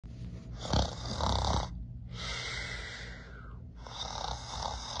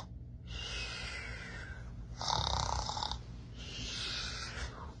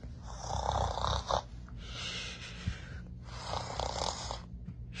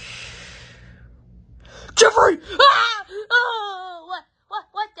Jeffrey! Ah! Oh!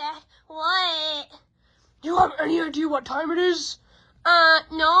 What that? What? Do you have any idea what time it is?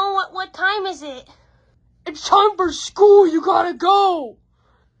 No. What time is it? It's time for school. You gotta go.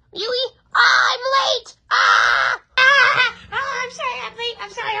 Really? Ah, I'm late! Ah! Ah! Oh, I'm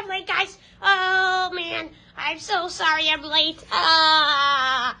sorry I'm late, guys. Oh, man. I'm so sorry I'm late.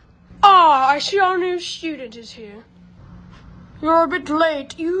 Ah! I see our new student is here. You're a bit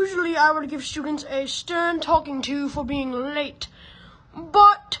late. Usually I would give students a stern talking to for being late.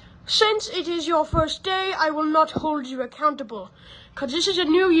 But since it is your first day, I will not hold you accountable. Because this is a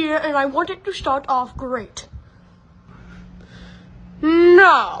new year and I want it to start off great.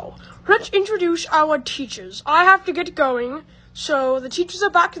 Now, let's introduce our teachers. I have to get going, so the teachers are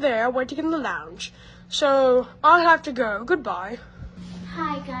back there waiting in the lounge. So I'll have to go. Goodbye.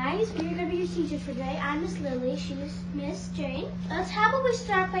 Hi guys, we're going to be your teachers for today. I'm Miss Lily, she's Miss Jane. How about we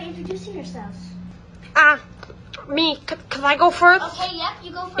start by introducing yourselves? Me. Can I go first? Okay, yep,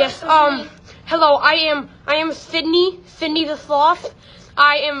 you go first. Yes, hello, I am Sydney the Sloth.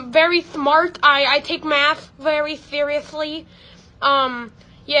 I am very smart. I take math very seriously.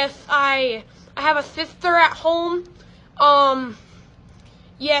 Yes, I have a sister at home.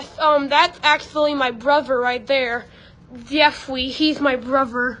 Yes, that's actually my brother right there. Jeffry, he's my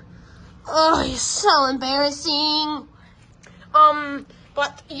brother. Oh, he's so embarrassing.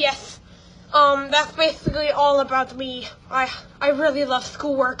 But yes, that's basically all about me. I really love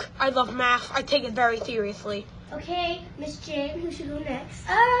schoolwork. I love math. I take it very seriously. Okay, Miss Jane, who should go next?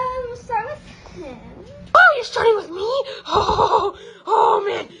 We'll start with him. Oh, you're starting with me? Oh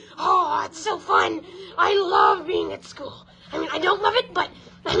man. Oh, it's so fun. I love being at school. I mean, I don't love it, but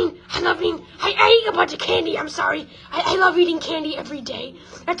I love being, I eat a bunch of candy, I'm sorry. I love eating candy every day.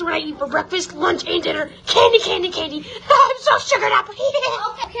 That's what I eat for breakfast, lunch, and dinner. Candy. I'm so sugared up.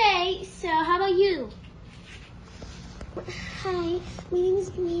 Okay, so how about you? Hi, my name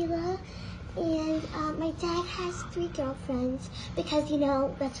is Mila, and my dad has 3 girlfriends because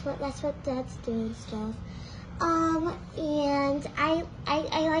that's what dads do and stuff. And I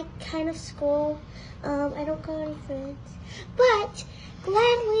like kind of school. I don't got any friends, but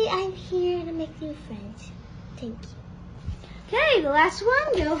gladly I'm here to make new friends. Thank you. Okay, the last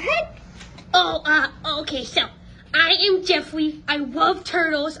one, go ahead. Okay, so I am Jeffrey. I love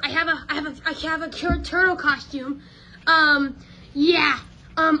turtles. I have a turtle costume. Yeah.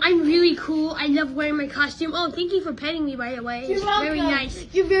 I'm really cool. I love wearing my costume. Oh, thank you for petting me, by the way. You're welcome. Very nice.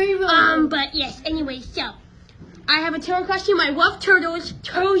 You're very welcome. But yes, anyway, so I have a turtle costume. I love turtles.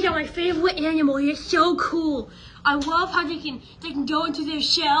 Turtles are my favorite animal. They're so cool. I love how they can go into their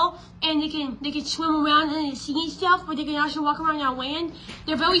shell and they can swim around in the sea and stuff, but they can also walk around on land.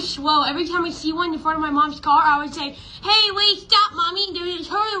 They're very slow. Every time I see one in front of my mom's car, I would say, "Hey, wait, stop, mommy! There's a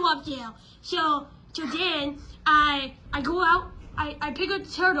turtle up there." So then I go out. I pick up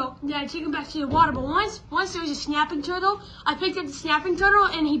the turtle, and then I take him back to the water. But once there was a snapping turtle, I picked up the snapping turtle,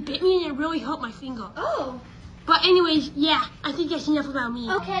 and he bit me, and it really hurt my finger. Oh. But anyways, yeah, I think that's enough about me.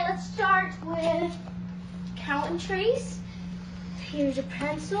 Okay, let's start with count and trace. Here's a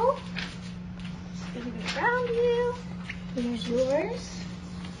pencil. Spin it around you. Here's yours.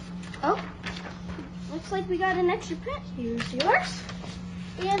 Oh, looks like we got an extra pen. Here's yours.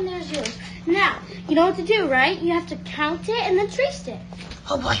 And there's yours. Now, you know what to do, right? You have to count it and then trace it.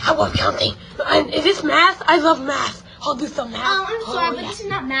 Oh boy, I love counting. Is this math? I love math. I'll do some math. I'm sorry, but yeah. this is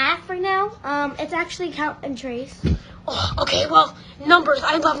not math right now. It's actually count and trace. Oh, okay, well, numbers.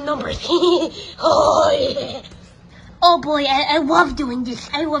 I love numbers. Oh, yeah. Oh boy, I love doing this.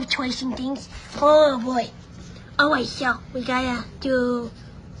 I love tracing things. Oh boy. Oh wait, so we gotta do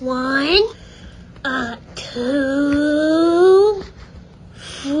 1, 2,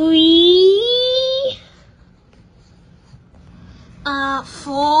 3,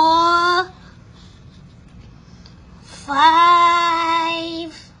 4,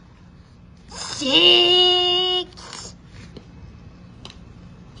 5, 6,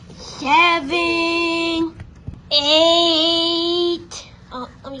 7, 8. Oh,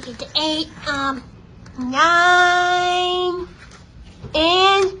 let me get to 8. 9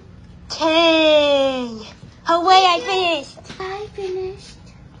 and 10. Hooray! I finished. I finished.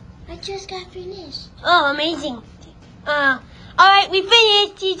 I just got finished. Oh, amazing. All right, we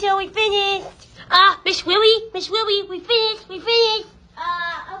finished, teacher. We finished. Miss Willie, we finished.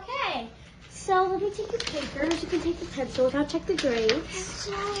 Okay. So let me take the papers. You can take the pencils. I'll check the grades.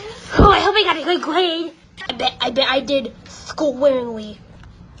 Oh, I hope I got a good grade. I bet I did swimmingly.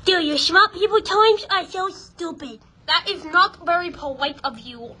 Dude, your smart people times are so stupid. That is not very polite of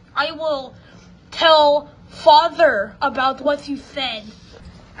you. I will tell Father about what you said.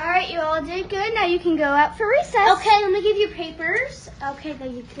 All right, you all did good. Now you can go out for recess. Okay, let me give you papers. Okay, there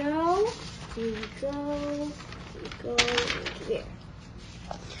you go. There you go. There you go. There.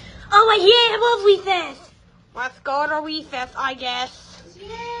 Oh, yeah, I love recess. Let's go to recess, I guess.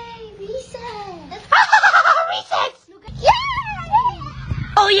 Yay, recess. Recess! Yay!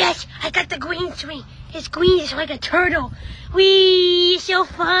 Oh, yes, I got the green swing. It's green, it's like a turtle. Wee, so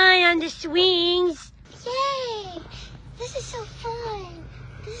fun on the swings. Yay! This is so fun.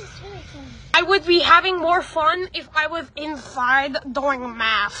 This is really fun. I would be having more fun if I was inside doing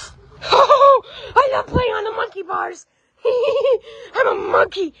math. Oh, I love playing on the monkey bars. I'm a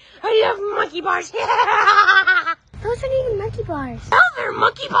monkey. I love monkey bars. Those aren't even monkey bars. Oh, they're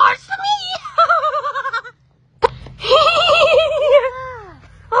monkey bars to me.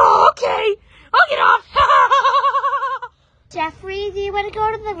 Oh, okay. I'll get off. Jeffrey, do you want to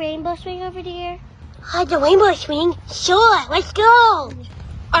go to the rainbow swing over there? The rainbow swing? Sure, let's go. All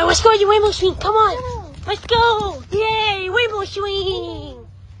right, let's go to the rainbow swing. Come on. Go. Let's go. Yay, rainbow swing.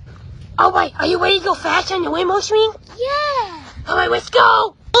 Oh, wait, are you ready to go fast on the rainbow swing? Yeah. All right, let's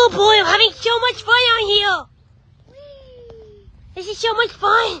go. Oh, boy, I'm having so much fun on here. Whee. This is so much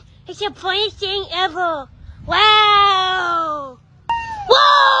fun. It's the funniest thing ever. Wow.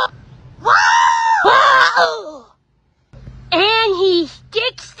 Whoa. Wow. Wow. And he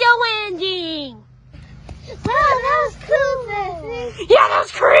sticks the landing. Wow, that was cool, Jeffrey. Yeah, that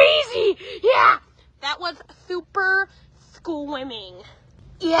was crazy. Yeah, that was super swimming.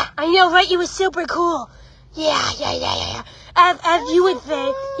 Yeah, I know, right? It was super cool. Yeah. As you would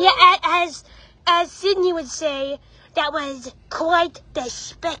say, yeah, as Sydney would say, that was quite the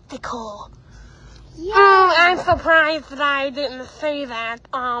spectacle. Yeah. I'm surprised that I didn't say that.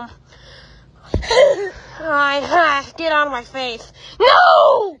 Get out of my face.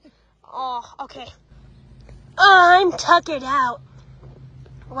 No! Oh, okay. I'm tuckered out.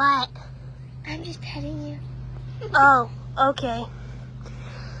 What? I'm just petting you. Oh, okay.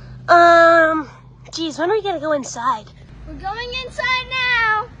 Geez, when are we gonna go inside? We're going inside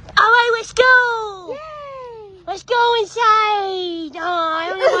now. Alright, let's go! Yay. Let's go inside! Oh, I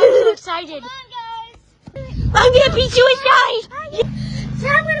don't know why I'm so excited. Come on, guys. I'm gonna beat you inside! So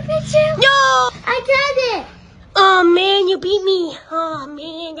I'm going to beat you. No! I did it. Oh man, you beat me. Oh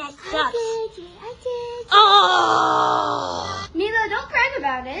man, that sucks. I did. Oh! Milo, don't brag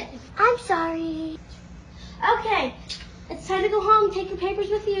about it. I'm sorry. Okay, it's time to go home. Take your papers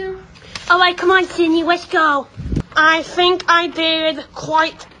with you. Alright, come on, Sydney, let's go. I think I did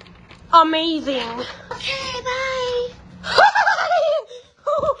quite amazing. Okay, bye.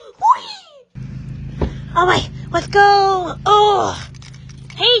 Alright, let's go. Oh,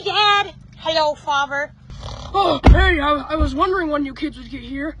 hey, Dad. Hello, Father. Oh, hey, I was wondering when you kids would get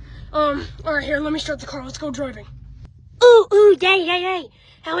here. Alright, here, let me start the car. Let's go driving. Ooh, Daddy.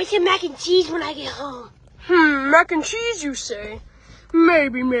 I want some mac and cheese when I get home. Mac and cheese, you say?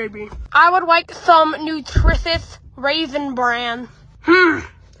 Maybe. I would like some nutritious Raisin Bran.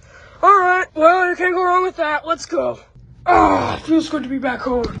 Alright, well, you can't go wrong with that. Let's go. Ah, it feels good to be back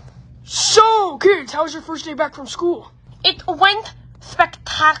home. So, kids, how was your first day back from school? It went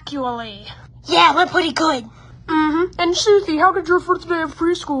spectacularly. Yeah, we're pretty good. And Susie, how did your first day of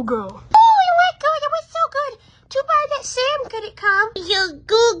preschool go? Oh, it went good. It was so good. Too bad that Sam couldn't come. You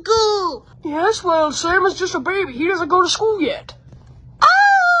goo-goo. Yes, well, Sam is just a baby. He doesn't go to school yet.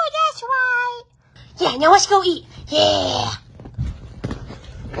 Oh, that's right. Yeah, now let's go eat. Yeah.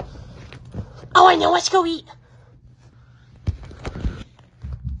 Oh, I know. Let's go eat.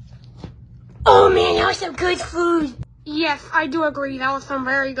 Oh, man, that was some good food. Yes, I do agree. That was some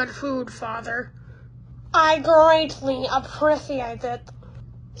very good food, Father. I greatly appreciate it.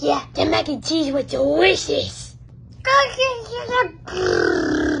 Yeah, the mac and cheese was delicious. I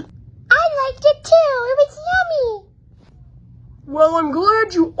liked it too. It was yummy. Well, I'm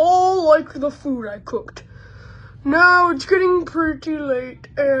glad you all like the food I cooked. Now it's getting pretty late,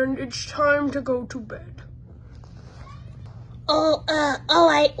 and it's time to go to bed.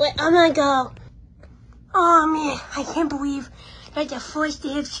 Alright, wait, I'm gonna go. Oh, man, I can't believe that the first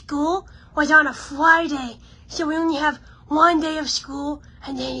day of school was on a Friday. So we only have one day of school,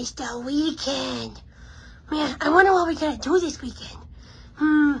 and then it's the weekend. Man, I wonder what we're gonna do this weekend.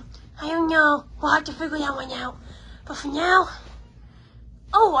 I don't know. We'll have to figure that one out. But for now...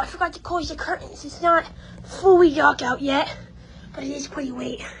 Oh, I forgot to close the curtains. It's not fully dark out yet, but it is pretty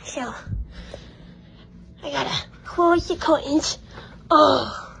late, so... I gotta close the curtains.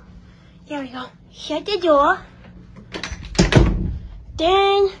 Oh, there we go. Shut the door.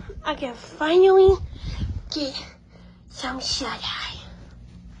 Then I can finally get some shut-eye.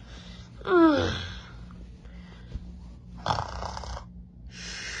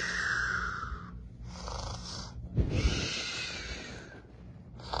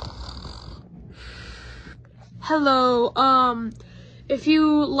 Hello. If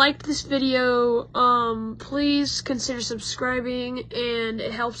you liked this video, please consider subscribing, and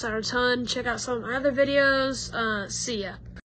it helps out a ton. Check out some of my other videos. See ya.